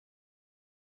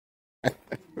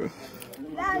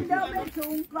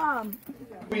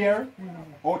Here,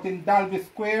 out in Dalvey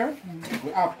Square,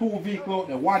 we have 2 vehicles,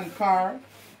 one car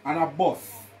and a bus.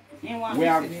 We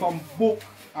have some book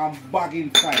and bag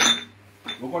inside.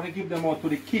 We're going to give them out to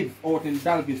the kids out in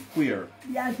Dalvey Square.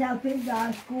 Yes, I think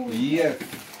that's school. Yes.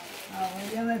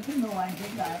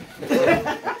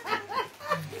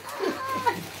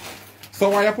 So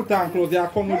why you put on clothes? You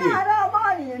come with me?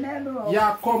 You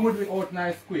come with me out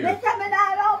nice square.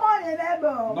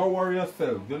 Don't worry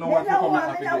yourself. You know what you come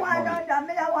and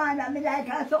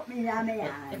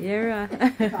Yeah.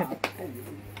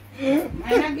 I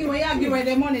don't give away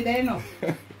the money there, no.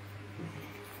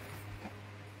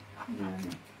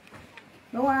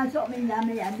 No one saw me in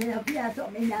me, and then I saw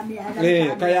me in me.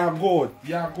 Hey, can you go?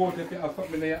 You go to have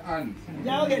something in your hand.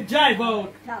 Y'all get drive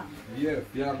out. Yes,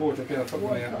 you go to have something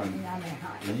in your hand.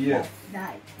 Yes.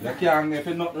 You can't, if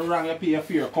it's not wrong, you pay a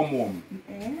fare, come home.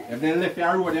 If they left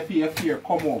your road, you pay a fare,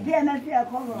 come home. Pay a fare,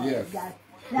 come home. Yes.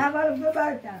 Now go to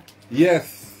Bertha.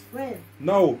 Yes. Wait.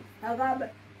 No. I got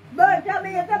Bertha,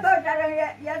 me get a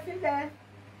Bertha yesterday.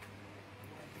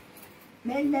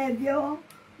 Me nephew.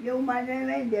 You man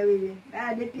went there with him. I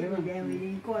had the people there with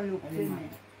him. Come look to me.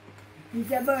 He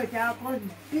said, Bertha, I could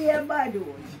be a bad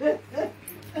one.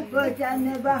 Bertha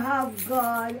never have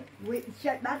God.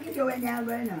 Shut back into when you're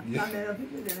going now.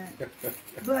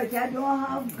 Bertha don't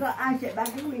have God. I shut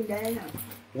back in the window.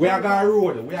 We are going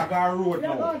road. We are going road now.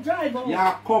 You're going to drive out.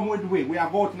 Yeah, come with me. We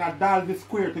are going to Dalvey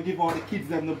Square to give all the kids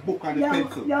them the book and the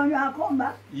pencil. You don't come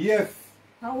back? Yes.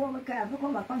 How will I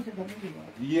come back?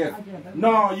 Yes.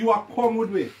 No, you are come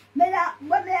with me.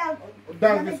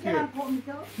 Dalvey Square.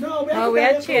 No, we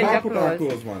are changing our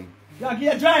clothes, man. Y'all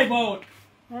get drive out.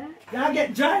 Huh? Y'all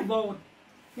get drive out.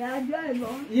 Yeah, drive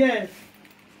on. Yes.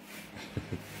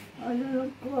 I don't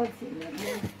know clothes in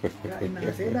there.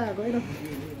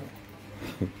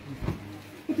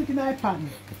 Put it in my pan.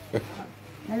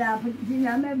 And I put it in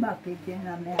my bucket.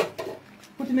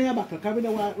 Put it in your bucket, because we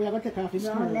are going to take off his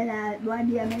no, then one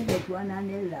day I make that one and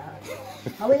the last.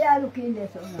 How are you looking there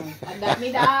so now? And that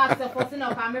me the ask the first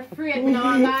enough, I'm afraid now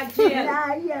I'm going to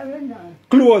jail.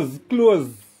 Clothes,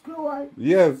 clothes. Clothes?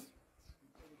 Yes.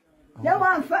 You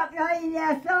want fuck now in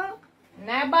your son?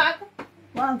 No back.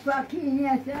 One fuck in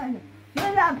your son? You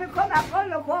have to come back and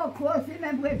look how close him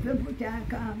and wait to put on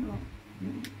camera.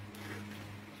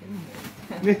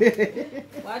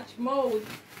 Watch mode.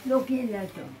 Look in there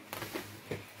son.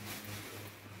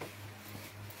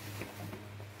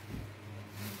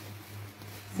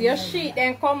 See your sheet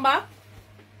then come back.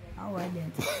 How are they?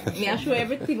 Me I show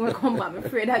everything when come back. I'm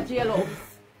afraid of jail house.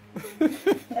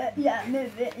 Yeah, when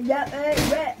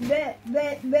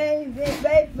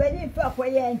you fuck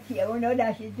with your auntie, you know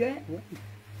that she's doing?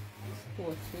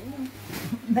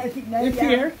 The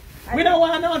tear? We don't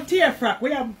want no tear frack.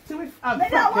 We have to have frack. We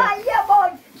don't want your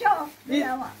boat, sure.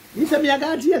 You said me I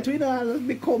got tear too, you know,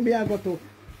 become me I go to.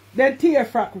 Then tear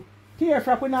frack. Tear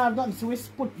frack we not have nothing, so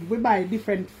we buy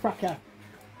different fracker.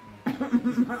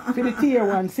 For the tier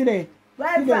one, see there.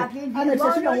 Well, frack is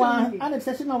and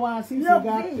says she don't want to see you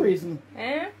got prison.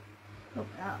 Eh?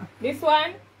 This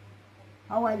one?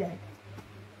 How are they?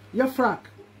 Your frack.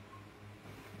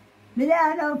 Me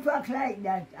don't know frack like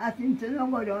that. I think to no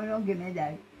go down, don't give me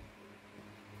that.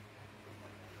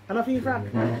 I don't think frack.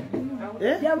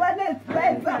 Yeah, what is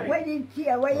frack when you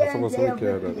tear, where you say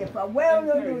for where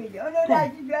you do it? You know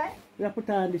that is right? You put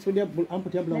on this with your and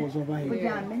put your blouse over here. Put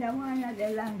on, me don't want the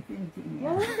long thing.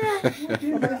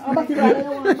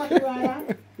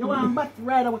 You want back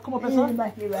rider will come up and son?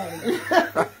 Back rider.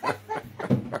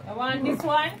 I want this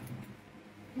one.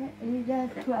 You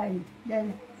just try.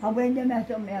 Then I went them at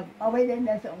some I went them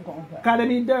at some comfort. Because they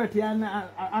be dirty and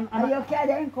you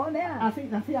can't come here. I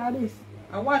think I see all this.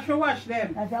 I wash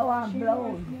them. That's how I'm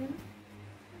blown.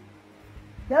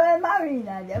 They were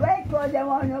marina. They were close. They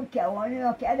want to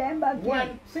care them back here.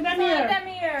 See them here. Them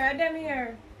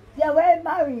here. They were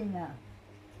marina.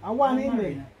 And one in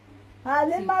there. All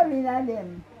the marina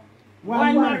them.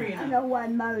 One marina. No,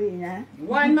 one marina.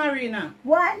 One marina.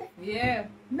 One? Yeah.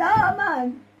 No,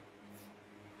 man.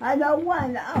 I know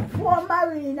one. 4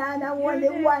 marina and I only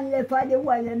one left for the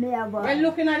one that may have. We're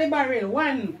looking at the barrel.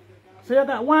 One. So you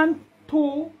got 1,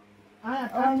 2.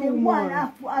 Only 1,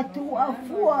 a 2, a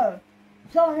 4.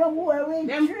 So you were with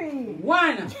 3.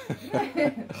 1.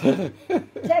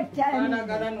 Take time. I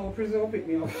gotta know. Preserve pick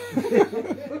me up.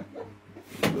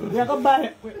 We are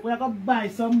gonna buy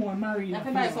some more marina. I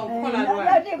can buy some colored one.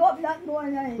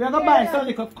 We are gonna buy some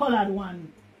little colored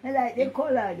one. I like the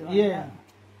colored one. Yeah.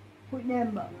 Put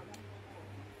them back.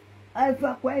 I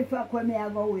fuck when me I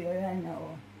go wear right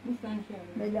now.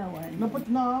 That one. No, put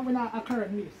no, we're not a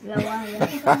curtain this. That one,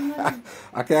 yeah.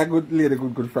 I can't good lady,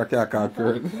 good frack, I can't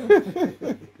curtain.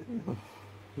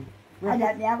 And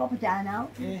that me I go put on now.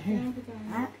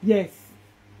 Huh? Yes.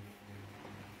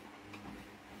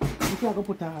 This I go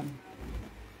put on.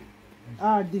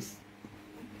 This.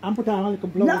 I'm put on a little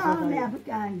blouse. No, over me I it. put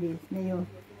on this. Me you.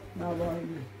 No boy.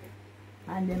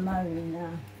 And the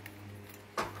marina.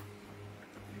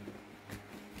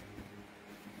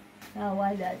 Now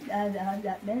what that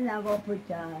then I go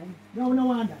put on. No, no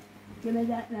want that. Give me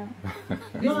that now.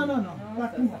 No.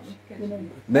 That's too much. Give me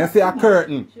Then see a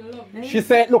curtain. She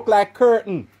said it look like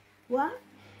curtain. what?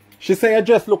 She said your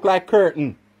dress look like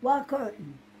curtain. What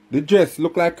curtain? The dress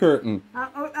look like curtain. I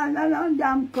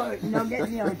damn curtain. Don't get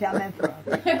me out of my frock.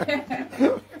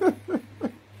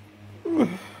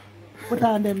 Put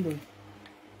on them though.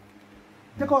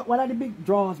 Take out one of the big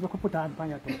drawers we could put on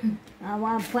your top. I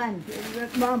want pants.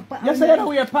 You say you don't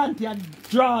wear panty and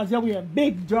drawers, you wear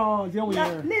big drawers, you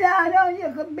wear. Me don't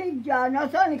use a big jar. No,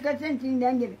 it's only because something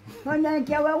then give me. When I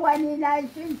carry one in I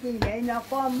something, they not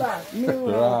come back. Me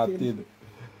Rotted.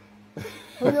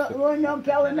 who no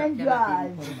carry my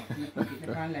jars.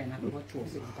 Online, I go through.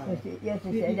 Yes,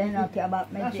 you say they not care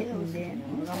about my chicken then.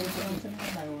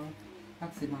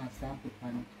 Taxi master, put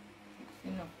on it.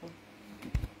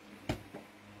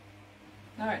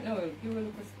 Alright, Noel, give a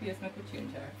look at space, make a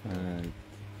change her.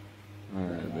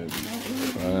 Alright, baby.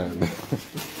 Alright.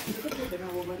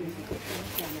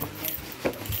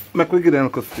 Make we get a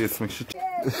little space, make sure.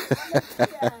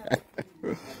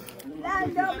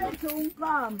 Land don't soon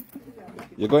come.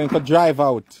 You're going to drive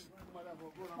out.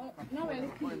 Noel,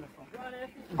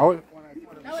 Oh,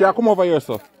 see, I come over here,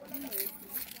 sir.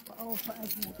 Oh,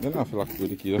 You don't feel like with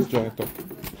the key, just join it up.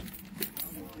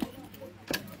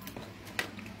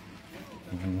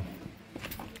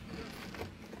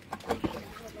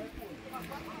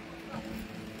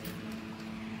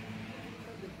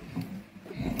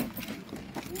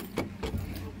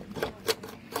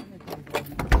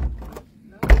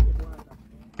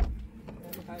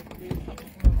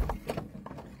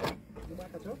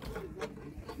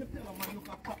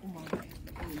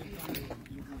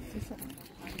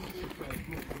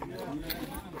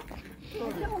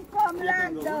 don't come,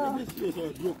 Lando. If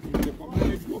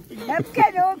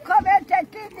they don't come and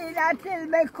take it in until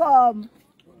they come.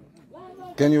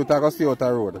 Can you take us see out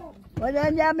the road? Well,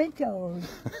 then you're me told.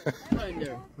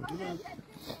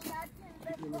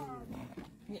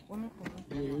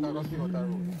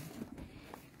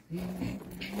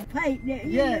 Fight,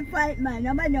 you fight, man.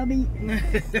 Nobody no beat.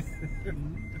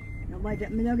 Nobody,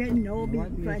 me no get no beat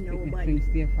from nobody.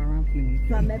 Stay far and fling.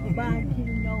 From everybody till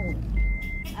now.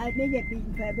 I may get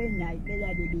beaten for every night, they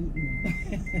let it beat me.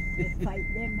 Just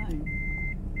fight them, man.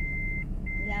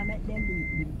 And I make them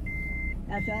beat me.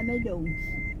 That's why I don't.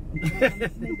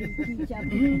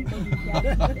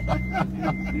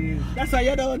 That's why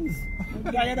you don't.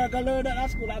 You don't go learn at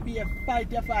school and be a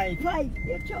fight, you fight. Fight,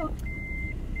 you talk.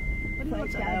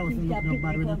 Fight, I teach a picnic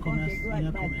on country, go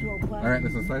out back to a Alright,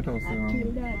 this is Sight House. I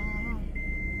kill that.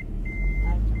 I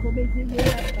come into the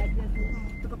right back to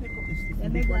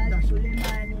let me go to school in the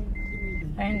morning.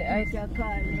 And I Teacher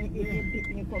call me, if you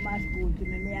picnic come to school to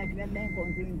me, me ask them, then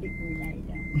come to pick me like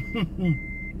that.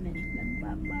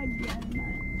 Bad girl,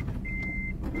 man.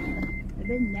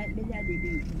 Every night me daddy beat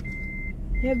me.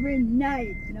 Every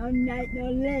night, no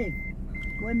less.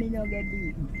 When me no get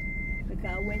beaten.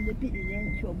 Because when the people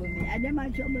then trouble me, and them a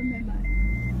trouble me, man.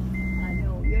 I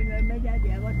know, you know, my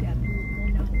daddy, I got to beat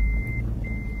me now.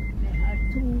 I have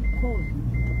 2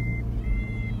 cousins.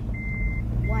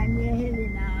 One near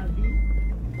Helen Harvey,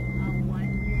 and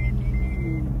one near me,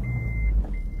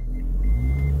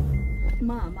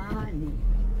 Mama Honey.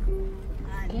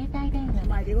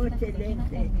 Somebody go tell them,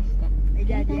 say, my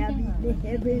daddy a beat me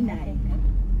every night.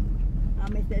 And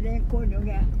I said, then come you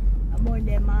get a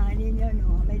Monday morning, you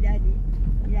know, my daddy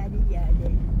here there.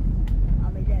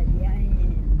 And my daddy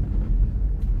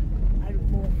I look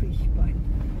more fish pot.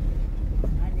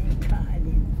 And then call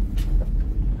him.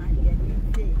 And then he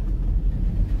say,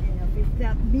 you know, if you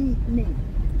stop beat me,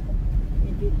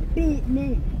 if you beat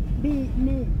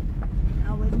me, I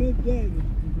will be dead.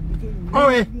 Oh,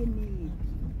 yeah.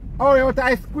 Oh, you want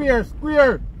square.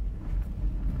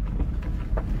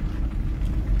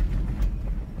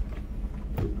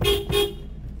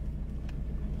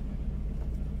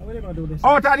 How are you going to do this?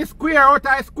 Out of the square.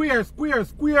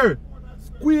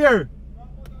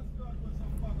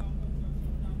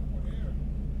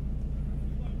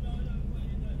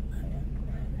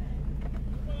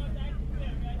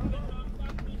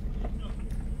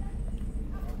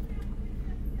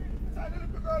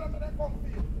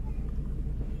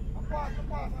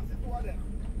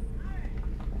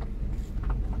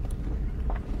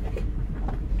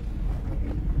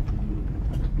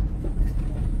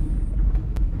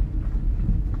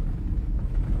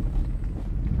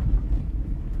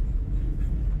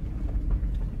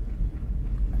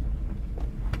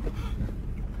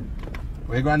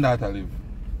 Where your granddaughter live?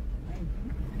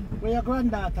 Where your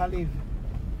granddaughter live?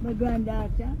 My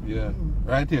granddaughter. Yeah.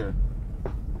 Right here.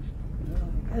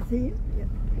 You see him?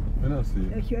 I don't see You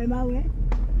it. show him away?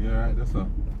 Yeah, right, that's all.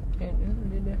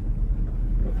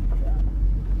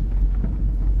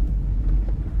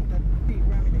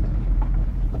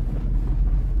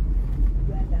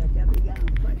 Granddaughter began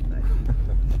first.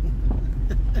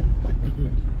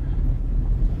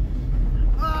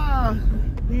 Ah!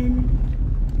 Then,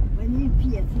 when he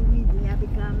pierced him, I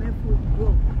become my foot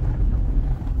broke.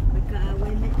 Because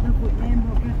when my foot them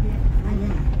broke up here, and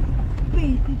then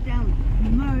beat it down,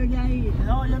 murder it.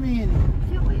 How you mean?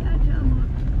 See what you talking about?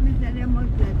 Mr. Them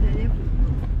must have said their foot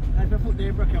broke. If your foot they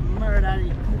broke, you murder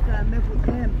it. Because my foot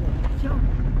them broke. So,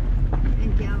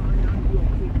 and can't run on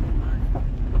broke with them, man.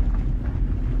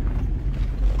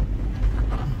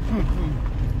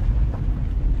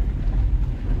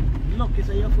 Lucky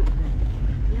say your foot broke.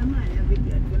 Yeah, man, I be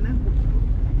glad for my foot broke.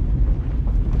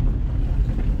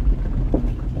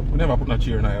 We never put no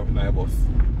chair in your bus.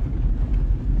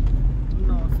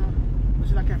 No, sir.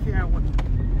 It's like a fair one.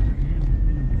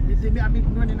 You see me a bit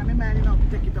running and my mind enough to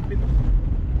take it up enough.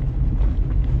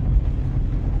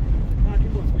 But the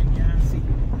bus we can't see.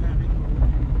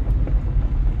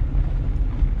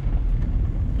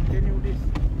 Can you this?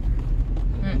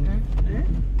 Eh?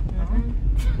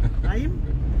 Are you?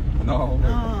 No. Oh.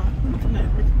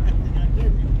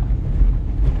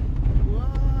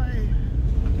 Why?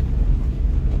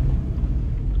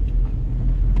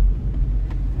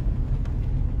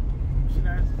 Should I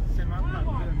send my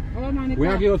back? We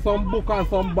are give you some book and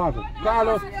some bag.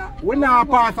 Carlos, we now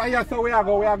pass here, so we are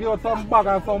give you some bag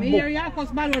and some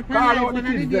book. Call out the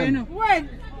kids then.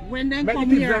 When them Make come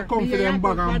the kids here, then come to them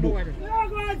bag and book.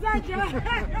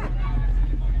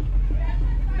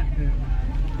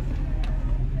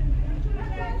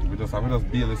 We just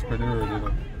barely spread the road, you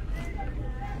know.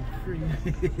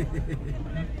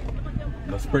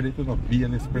 Just spread it, you know,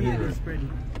 barely spread the road.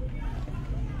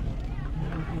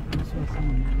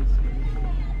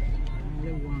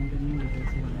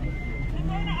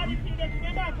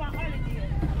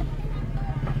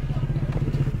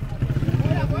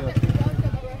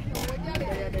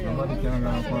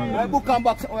 Book and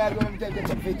box, I going to take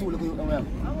some food to Noel.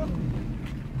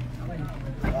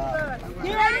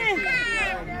 You ready?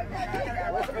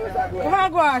 Come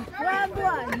on, go on.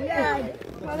 Yeah.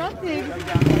 I don't think.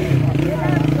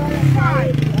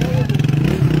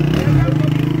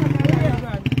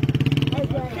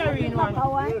 Sherry in one.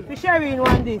 The sherry in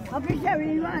one this. Okay,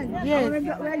 sherry in one. Yes.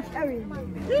 We're sherry.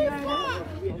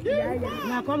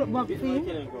 Now come look back for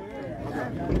you.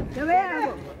 So where are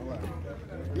you?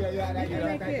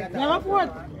 Now what?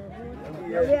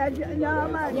 No,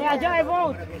 man. Yeah, drive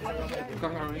out.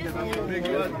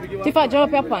 Tifa,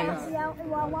 drop your pants.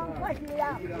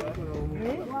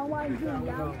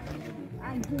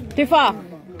 Tifa,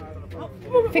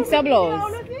 fix your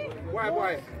blouse.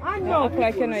 Why? I look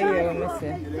like you know you,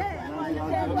 Missy.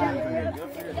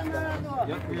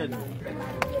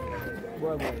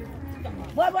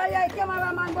 Boy, yeah,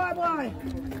 cameraman, boy.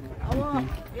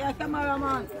 Yeah,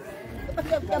 cameraman.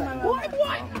 Boy.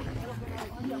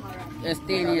 Yes,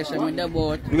 stay nation with the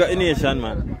boat. You got the nation,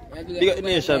 man. You got the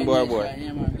nation, boy.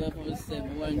 Yeah, man. Go for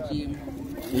 7-1 team.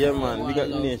 Yeah, man. You got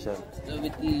the nation. Love the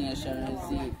nation and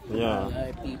see. Yeah. All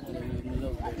our people, we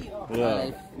love them. Yeah.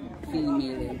 All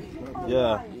female.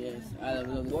 Yeah. Yes, I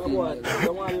love the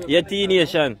female. Yeah, T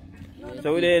Nation.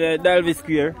 So we're in Dalvey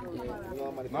Square.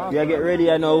 We are getting ready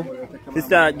now to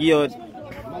start give out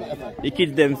the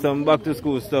kids them some back to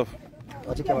school stuff.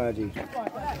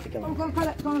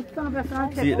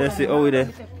 See, let's see how we there.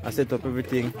 I set up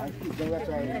everything.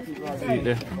 See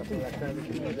there.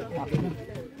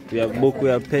 We have book, we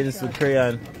have pencil,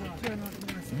 crayon,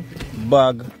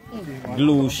 bag,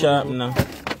 glue, sharpener,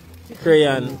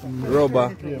 crayon,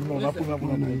 rubber.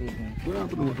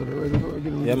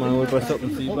 Yeah, man, we'll put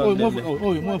something to you back there.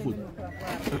 More food.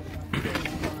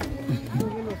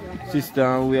 Sister,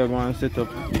 and we are going to set up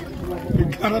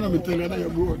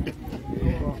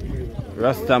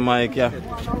Rasta Mike, yeah.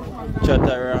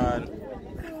 Chataran,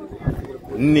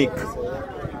 Nick,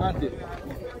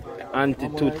 Auntie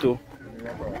Tutu.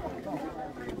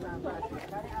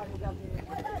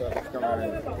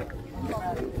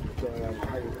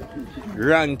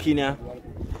 Rankina.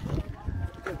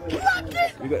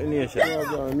 We got the nation.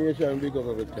 Nation big up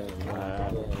every time.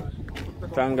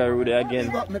 Kangaroo there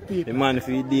again. The man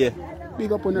for the day.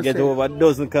 Big up on Get over a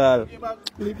dozen call.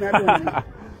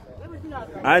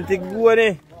 Auntie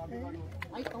Gwone.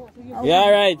 You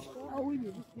alright?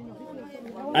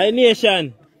 I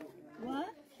nation. What?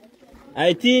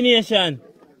 I T nation.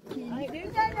 You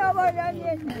don't know more than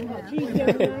it.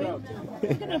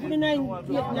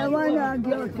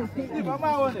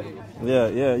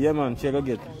 Yeah, man. She go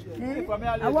get. She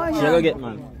go I get,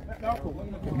 man.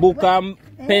 Book and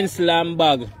pencil and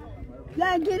bag.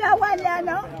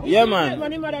 Yeah, man.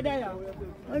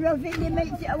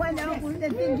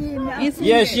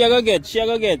 Yeah, she go get. She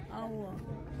go get.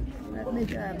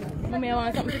 Mommy, I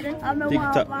want something to drink?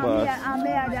 TikTok boss. I'm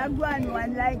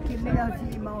one like him, I don't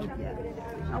see him out here.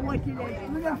 I want you to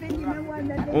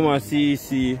Mama,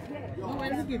 see.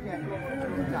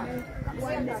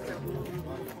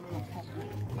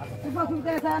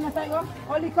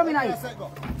 Only coming out.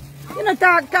 You know,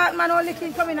 talk, man, only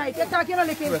king coming out. You talk, you know,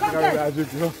 king. Come on.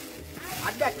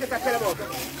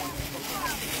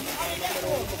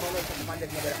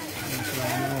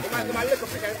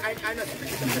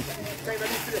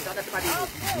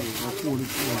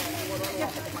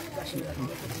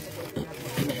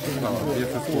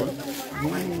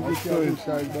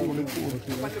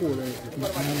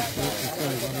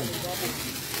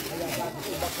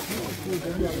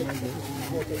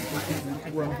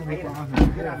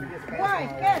 Why?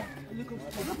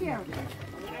 Look here.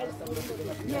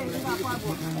 Yeah,